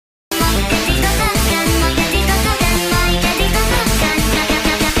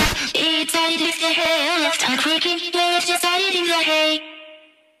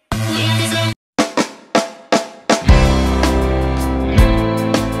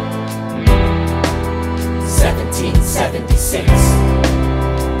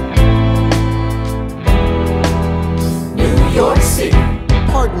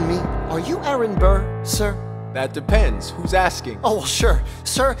Pardon me, are you Aaron Burr, sir? That depends. Who's asking? Oh, well, sure.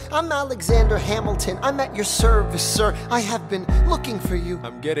 Sir, I'm Alexander Hamilton. I'm at your service, sir. I have been looking for you.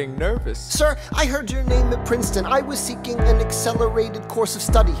 I'm getting nervous. Sir, I heard your name at Princeton. I was seeking an accelerated course of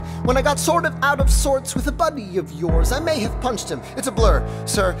study. When I got sort of out of sorts with a buddy of yours, I may have punched him. It's a blur.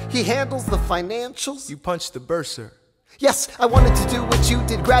 Sir, he handles the financials. You punched the bursar. Yes, I wanted to do what you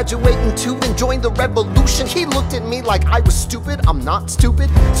did, graduate in 2 and join the revolution. He looked at me like I was stupid. I'm not stupid.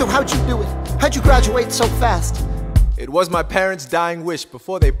 So how'd you do it? How'd you graduate so fast? It was my parents' dying wish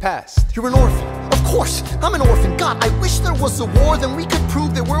before they passed. You're an orphan. Of course, I'm an orphan. God, I wish there was a war, then we could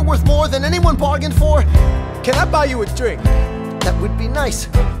prove that we're worth more than anyone bargained for. Can I buy you a drink? That would be nice.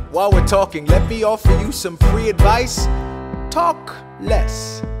 While we're talking, let me offer you some free advice. Talk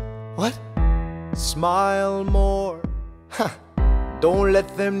less. What? Smile more. Huh. Don't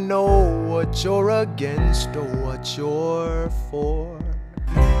let them know what you're against or what you're for.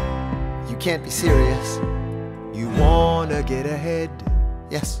 You can't be serious. You wanna get ahead.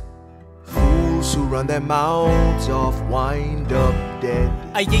 Yes. Fools who run their mouths off wind up dead.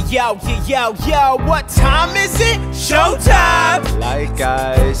 Yo, what time is it? Showtime! Like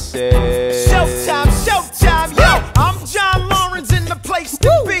I said. Showtime, yo! I'm John Lawrence in the place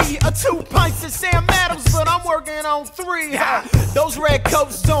to be. 2 pints of Sam Adams, but I'm working on 3. Those red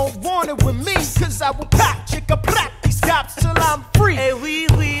coats don't want it with me, cause I will pack, chicka-plack these cops till I'm free. Eh oui,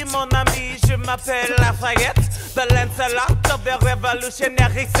 mon ami, je m'appelle Lafayette, the Lancelot of the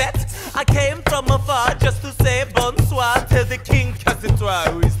revolutionary set. I came from afar just to say bonsoir to the king, cause it's toi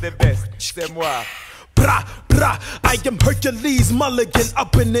who is the best, c'est moi. Brah, brah, I am Hercules Mulligan,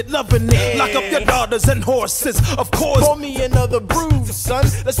 up in it, loving it. Lock up your daughters and horses, of course. Pour me another brew, son.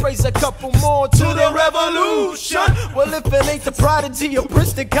 Let's raise a couple more to the revolution. Well, if it ain't the prodigy of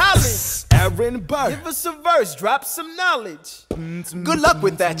Princeton College, Aaron Burr, give us a verse, drop some knowledge. Good luck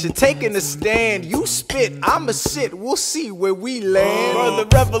with that, you're taking a stand. You spit, I'ma sit, we'll see where we land. Bro, the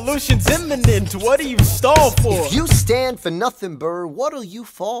revolution's imminent, what do you stall for? If you stand for nothing, Burr, what'll you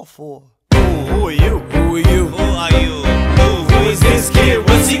fall for? Who are you? Who are you? Who are you? Who is this kid?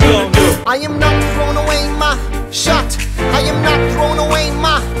 What's he gonna do? I am not throwing away my shot. I am not throwing away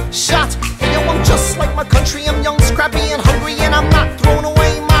my shot. Hey, yo, I'm just like my country. I'm young, scrappy, and hungry, and I'm not throwing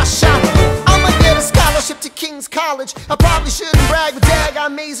away my shot. I'ma get a scholarship to King's College. I probably shouldn't brag, but dag,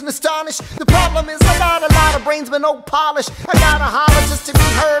 I'm amazed and astonished. The problem is I got a lot of brains but no polish. I gotta holler just to be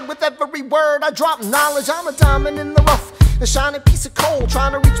heard with every word. I drop knowledge. I'm a diamond in the rough, a shining piece of coal,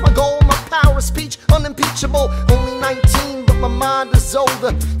 trying to reach my goal. My power of speech, unimpeachable. Only 19, but my mind is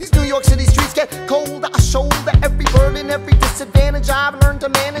older. These New York City streets get colder. I shoulder every burden, every disadvantage I've learned to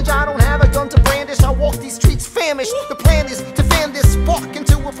manage. I don't have a gun to brandish. I walk these streets famished. The plan is to fan this spark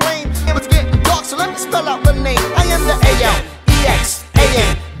into a flame. And it's getting dark, so let me spell out the name. I am the A-L-E-X-A-N-D-E-R.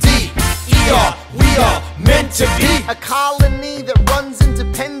 We are meant to be a colony that runs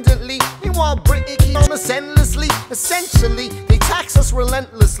independently. Meanwhile, Britain keeps on us endlessly. Essentially, they tax us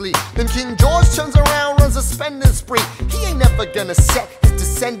relentlessly. Then King George turns around, runs a spending spree. He ain't never gonna set his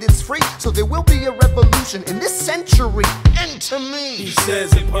descendants free. So there will be a revolution in this century. Enter me. he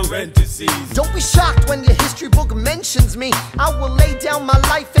says in parentheses. Don't be shocked when your history book mentions me. I will lay down my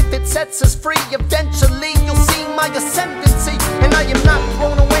life if it sets us free. Eventually, you'll see my ascendancy. And I am not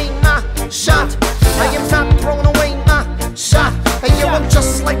throwing away my shot. I am not throwing away my shot. Hey, yo, I'm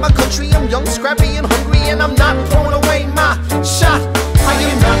just like my country. I'm young, scrappy, and hungry, and I'm not throwing away my shot. I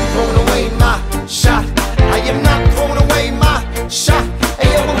am not throwing away my shot. I am not throwing away my shot.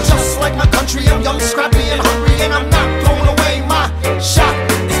 Hey, yo, I'm just like my country. I'm young, scrappy, and hungry, and I'm not throwing away my shot.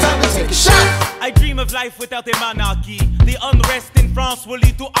 It's time to take a shot. I dream of life without a monarchy. The unrest in France will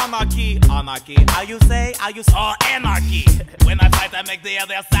lead to anarchy. Anarchy, how you say? Or anarchy. When I fight, I make the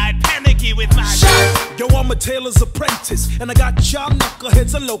other side panicky with my Shot. Yo, I'm a tailor's apprentice, and I got y'all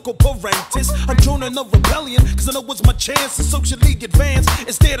knuckleheads and local parentis. I'm joining a rebellion, cause I know it's my chance to socially advance.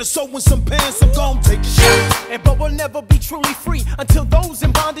 Instead of sewing some pants, I'm gon' take a shot. But we'll never be truly free until those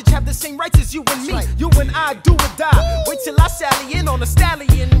in bondage have the same rights as you and me. Right. You and I do or die. Wait till I sally in on a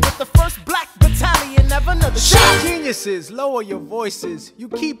stallion with the 1st Black Battalion. Have another shot. Geniuses, lower your voices. You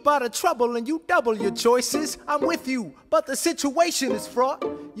keep out of trouble and you double your choices. I'm with you, but the situation is fraught.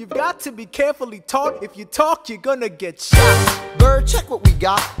 You've got to be carefully taught. If you talk, you're gonna get shot. Burr, check what we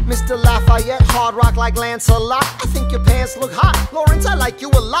got. Mr. Lafayette, hard rock like Lancelot. I think your pants look hot. Lawrence, I like you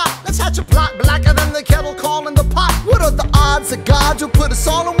a lot. Let's hatch a plot blacker than the kettle calling the pot. What are the odds of God will put us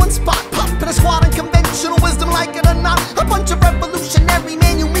all in one spot? Pop in a squad and conventional wisdom, like it or not. A bunch of revolutionary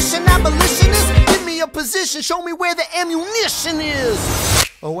manumission abolitionists. Give me a position, show me where the ammunition is.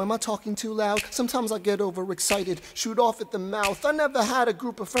 Oh, am I talking too loud? Sometimes I get overexcited, shoot off at the mouth. I never had a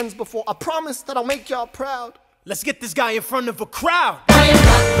group of friends before. I promise that I'll make y'all proud. Let's get this guy in front of a crowd. I am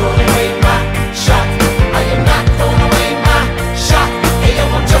not throwing away my shot. I am not throwing away my shot. Hey, yo,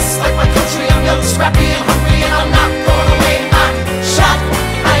 I'm just like my country. I'm young, scrappy, and hungry, and I'm not throwing away my shot.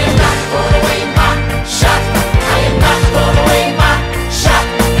 I am not throwing away my shot. I am not throwing away my shot.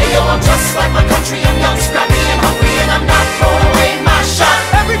 Hey, yo, I'm just like my country. I'm young, scrappy, and hungry, and I'm not throwing away my shot.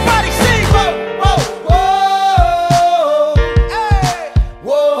 Everybody sing! Whoa, whoa, whoa! Hey!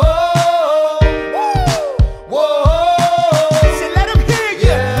 Whoa!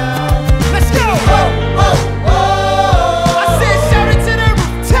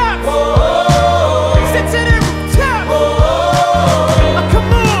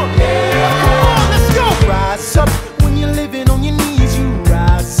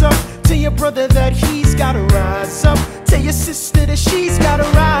 Brother that he's gotta rise up. Tell your sister that she's gotta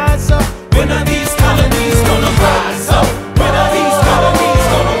rise up. When are these colonies gonna rise up? When are these colonies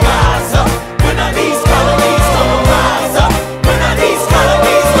gonna rise up? When are these colonies gonna rise up? When are these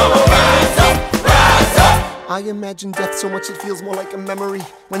colonies gonna rise up? Rise up! I imagine death so much it feels more like a memory.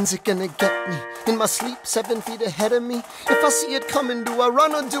 When's it gonna get me? In my sleep, 7 feet ahead of me. If I see it coming, do I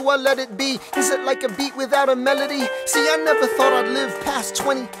run or do I let it be? Is it like a beat without a melody? See, I never thought I'd live past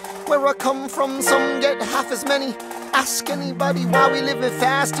 20. Where I come from, some get half as many. Ask anybody why we living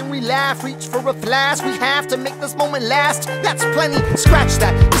fast and we laugh, reach for a flash. We have to make this moment last, that's plenty. Scratch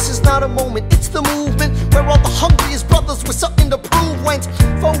that, this is not a moment, it's the movement. Where all the hungriest brothers with something to prove. When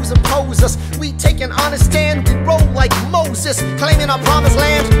foes oppose us, we take an honest stand. We roll like Moses, claiming our promised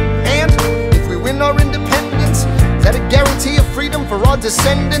land. And if we win our independence, is that a guarantee of freedom for our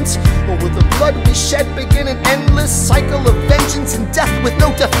descendants? Or will the blood we shed begin an endless cycle of vengeance and death with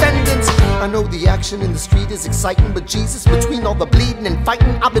no defendants? I know the action in the street is exciting, but Jesus, between all the bleeding and fighting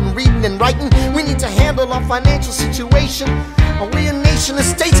I've been reading and writing, we need to handle our financial situation. Are we a nation of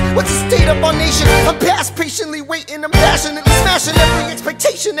states? What's the state of our nation? I'm past patiently waiting, I'm passionately smashing every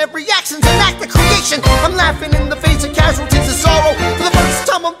expectation, every action's an act of creation. I'm laughing in the face of casualties of sorrow. For the first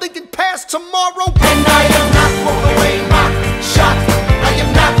time I'm thinking past tomorrow. And I am not throwing away